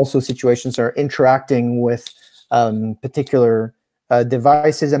there's also situations that are interacting with particular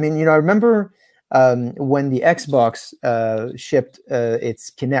devices. I mean, I remember when the Xbox shipped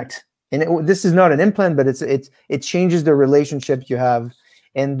its Kinect, and this is not an implant, but it changes the relationship you have.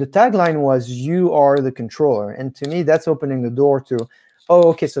 And the tagline was, "You are the controller." And to me, that's opening the door to, oh,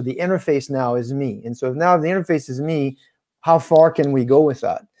 okay, so the interface now is me. And so if now the interface is me, how far can we go with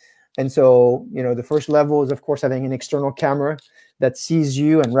that? And so, the first level is, of course, having an external camera that sees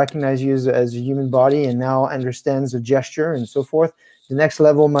you and recognizes you as a human body and now understands the gesture and so forth. The next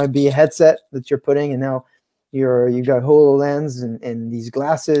level might be a headset that you're putting, and now you've got HoloLens and these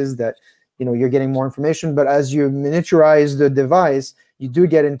glasses that, you're getting more information. But as you miniaturize the device, you do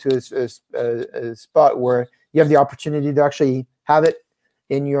get into a spot where you have the opportunity to actually have it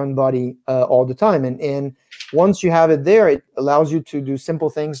in your own body all the time. And once you have it there, it allows you to do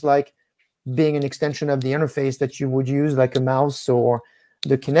simple things like being an extension of the interface that you would use, like a mouse or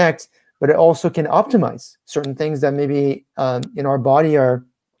the Kinect. But it also can optimize certain things that maybe in our body are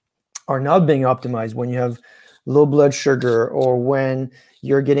not being optimized. When you have low blood sugar, or when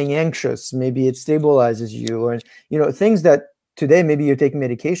you're getting anxious, maybe it stabilizes you, or things that today maybe you're taking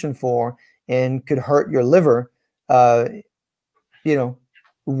medication for and could hurt your liver.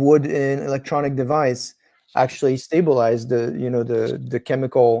 Would an electronic device actually stabilize the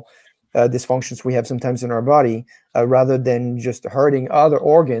chemical dysfunctions we have sometimes in our body, rather than just hurting other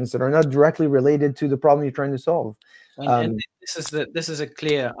organs that are not directly related to the problem you're trying to solve. and this is a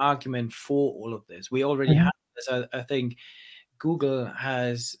clear argument for all of this. We already Mhm. have this. I think Google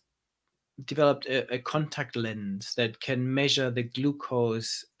has developed a contact lens that can measure the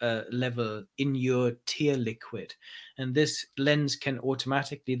glucose level in your tear liquid, and this lens can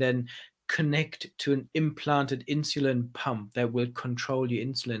automatically then connect to an implanted insulin pump that will control your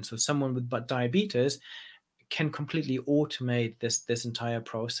insulin. So someone with diabetes can completely automate this entire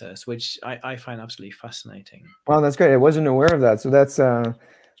process, which I find absolutely fascinating. Wow, that's great. I wasn't aware of that. So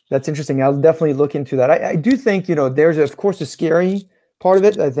that's interesting. I'll definitely look into that. I do think, there's of course a scary part of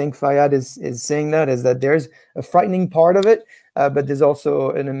it. I think Fayad is saying that, is that there's a frightening part of it, but there's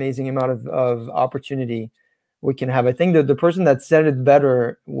also an amazing amount of opportunity we can have. I think that the person that said it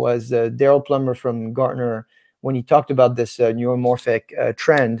better was Daryl Plummer from Gartner when he talked about this neuromorphic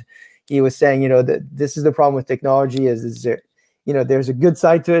trend. He was saying, that this is the problem with technology is there, there's a good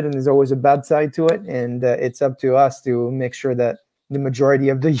side to it and there's always a bad side to it, and it's up to us to make sure that the majority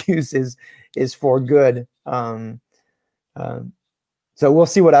of the use is for good. So we'll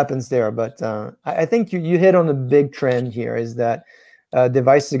see what happens there, but I think you hit on the big trend here, is that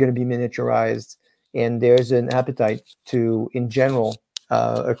devices are going to be miniaturized, and there's an appetite to, in general,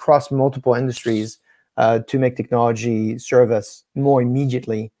 across multiple industries, to make technology serve us more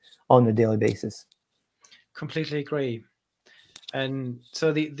immediately on a daily basis. Completely agree. And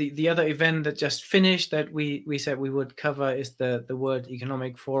so the other event that just finished that we said we would cover is the World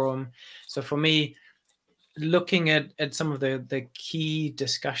Economic Forum. So for me, looking at some of the key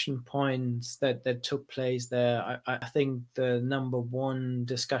discussion points that took place there, I think the number one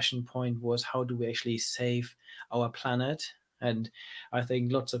discussion point was, how do we actually save our planet? And I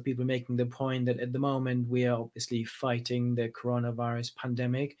think lots of people making the point that at the moment we are obviously fighting the coronavirus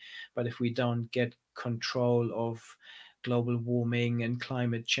pandemic, but if we don't get control of global warming and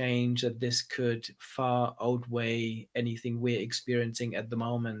climate change, that this could far outweigh anything we're experiencing at the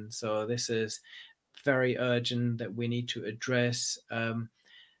moment. So this is very urgent that we need to address.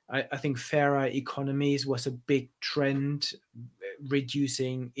 I think fairer economies was a big trend,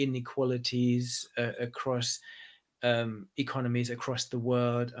 reducing inequalities across economies across the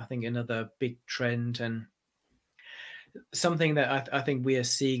world. I think another big trend, and something that I think we are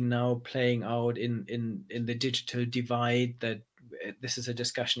seeing now playing out in the digital divide, that this is a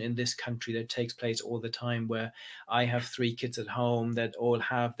discussion in this country that takes place all the time, where I have 3 kids at home that all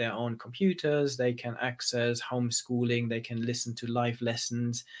have their own computers, they can access homeschooling, they can listen to live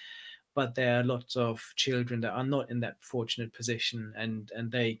lessons, but there are lots of children that are not in that fortunate position, and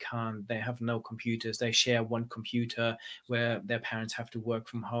they have no computers. They share one computer where their parents have to work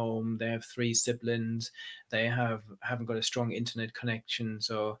from home. They have 3 siblings. They haven't got a strong internet connection.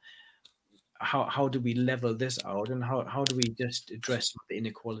 So how do we level this out, and how do we just address the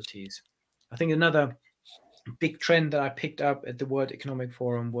inequalities? I think another big trend that I picked up at the World Economic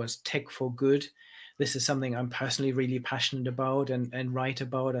Forum was tech for good. This is something I'm personally really passionate about and write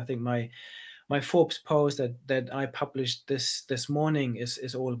about. I think my Forbes post that I published this morning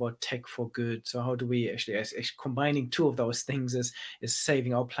is all about tech for good. So how do we actually combining 2 of those things is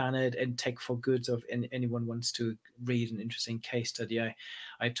saving our planet and tech for good. So if anyone wants to read an interesting case study,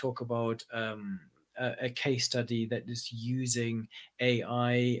 I talk about a case study that is using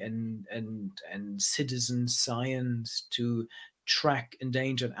AI and citizen science to track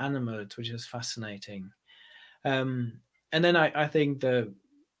endangered animals, which is fascinating. And then I think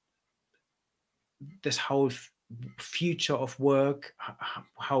this whole future of work,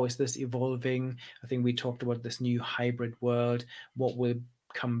 how is this evolving? I think we talked about this new hybrid world. What will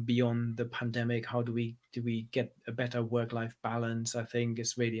come beyond the pandemic? How do we get a better work-life balance? I think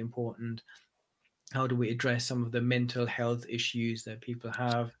is really important. How do we address some of the mental health issues that people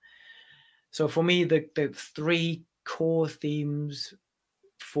have? So for me, the 3 core themes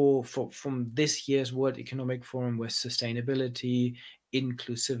from this year's World Economic Forum were sustainability,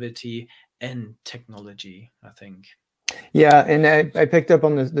 inclusivity, and technology, I think. Yeah, and I picked up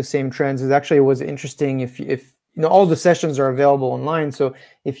on the same trends. It was interesting, if all the sessions are available online. So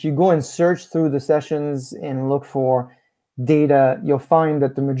if you go and search through the sessions and look for data, you'll find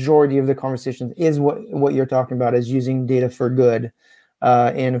that the majority of the conversations is what you're talking about, is using data for good.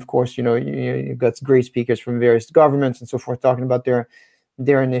 And of course, you've got great speakers from various governments and so forth talking about their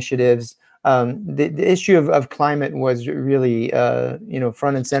initiatives. The issue of climate was really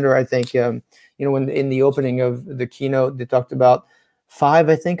front and center. I think when in the opening of the keynote, they talked about 5,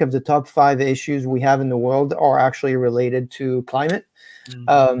 I think, of the top 5 issues we have in the world are actually related to climate.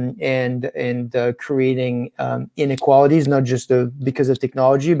 And creating inequalities, not just because of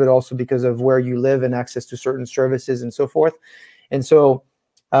technology, but also because of where you live and access to certain services and so forth. And so,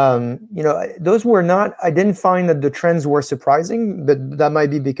 those were not, I didn't find that the trends were surprising, but that might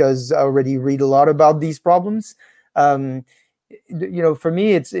be because I already read a lot about these problems. For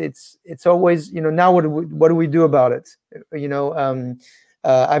me, it's always, now what do we do about it?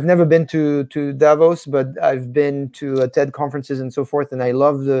 I've never been to Davos, but I've been to TED conferences and so forth, and I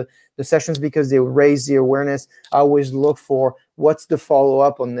love the sessions because they raise the awareness. I always look for what's the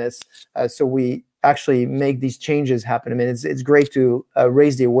follow-up on this, so we actually make these changes happen. I mean, it's great to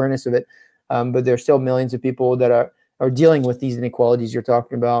raise the awareness of it, but there's still millions of people that are dealing with these inequalities you're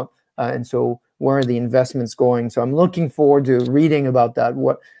talking about, and so where are the investments going? So I'm looking forward to reading about that.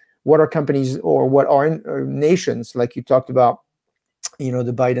 What are companies, or what are nations, like you talked about,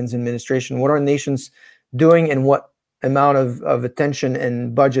 the Biden's administration, what are nations doing, and what amount of attention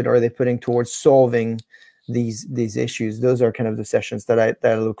and budget are they putting towards solving these issues. Those are kind of the sessions that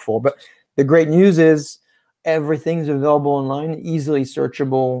I look for. But the great news is everything's available online, easily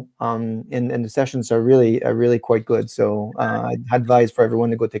searchable, and the sessions are really quite good. So I advise for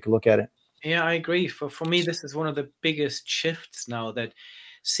everyone to go take a look at it. Yeah, I agree. For me, this is one of the biggest shifts now, that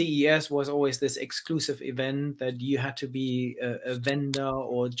CES was always this exclusive event that you had to be a vendor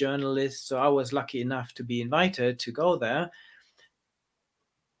or journalist. So I was lucky enough to be invited to go there.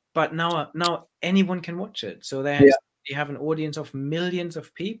 But now anyone can watch it. So Yeah. they have an audience of millions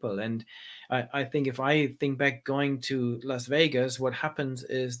of people. And I think if I think back going to Las Vegas, what happens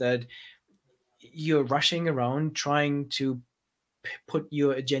is that you're rushing around trying to put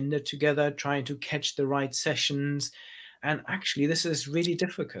your agenda together, trying to catch the right sessions. And actually, this is really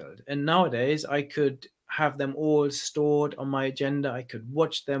difficult. And nowadays, I could have them all stored on my agenda. I could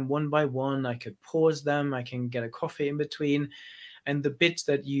watch them one by one. I could pause them. I can get a coffee in between. And the bits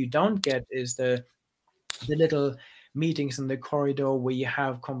that you don't get is the little meetings in the corridor where you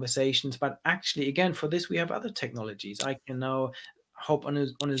have conversations. But actually, again, for this, we have other technologies. I can now hop on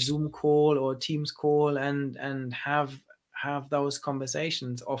a Zoom call or a Teams call and have those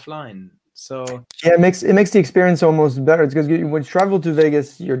conversations offline. So Yeah, it makes the experience almost better. It's because when you travel to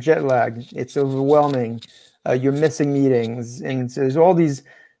Vegas, you're jet lagged. It's overwhelming. You're missing meetings, and so there's all these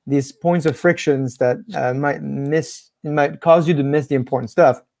points of frictions that might cause you to miss the important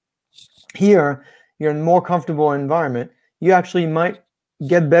stuff. Here, you're in a more comfortable environment. You actually might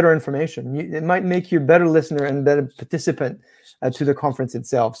get better information. It might make you a better listener and better participant to the conference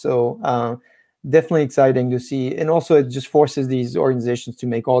itself. So definitely exciting to see. And also it just forces these organizations to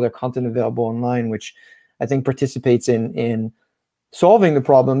make all their content available online, which I think participates in solving the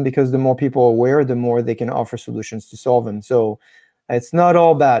problem, because the more people are aware, the more they can offer solutions to solve them. So it's not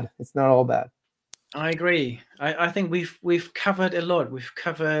all bad. It's not all bad. I agree. I think we've covered a lot. We've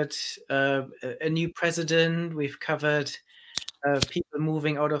covered a new president. We've covered people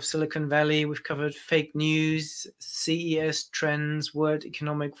moving out of Silicon Valley. We've covered fake news, CES trends, World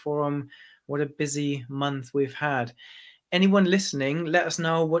Economic Forum. What a busy month we've had. Anyone listening, let us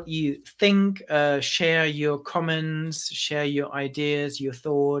know what you think. Share your comments, share your ideas, your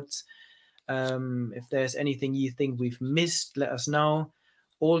thoughts. If there's anything you think we've missed, let us know.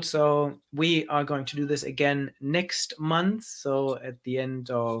 Also, we are going to do this again next month. So at the end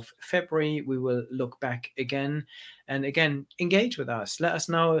of February, we will look back again and again engage with us. Let us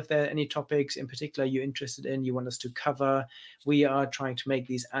know if there are any topics in particular you're interested in, you want us to cover. We are trying to make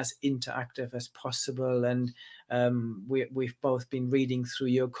these as interactive as possible. And we've both been reading through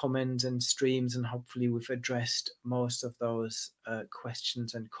your comments and streams, and hopefully we've addressed most of those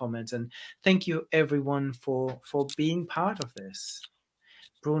questions and comments. And thank you everyone for being part of this.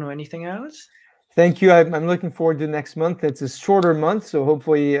 Bruno, anything else? Thank you. I'm looking forward to next month. It's a shorter month, so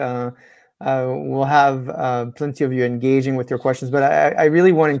hopefully we'll have plenty of you engaging with your questions. But I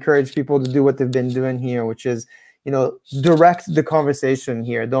really want to encourage people to do what they've been doing here, which is, direct the conversation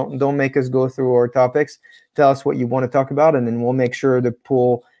here. Don't make us go through our topics. Tell us what you want to talk about, and then we'll make sure to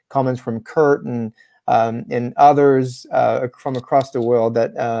pull comments from Kurt and others from across the world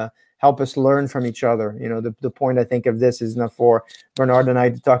that help us learn from each other. The point, I think, of this is not for Bernard and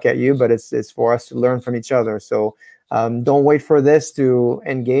I to talk at you, but it's for us to learn from each other. So don't wait for this to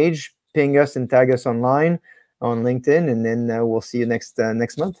engage. Ping us and tag us online on LinkedIn, and then we'll see you next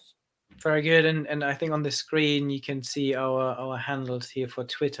month. Very good. And I think on the screen you can see our handles here for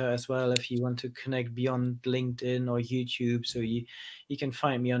Twitter as well, if you want to connect beyond LinkedIn or YouTube. So you can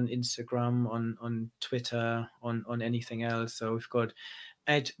find me on Instagram, on Twitter, on anything else. So we've got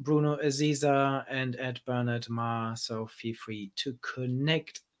at Bruno Aziza and at Bernard Marr. So feel free to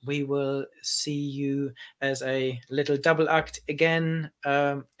connect. We will see you as a little double act again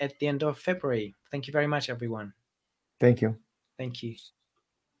at the end of February. Thank you very much, everyone. Thank you. Thank you.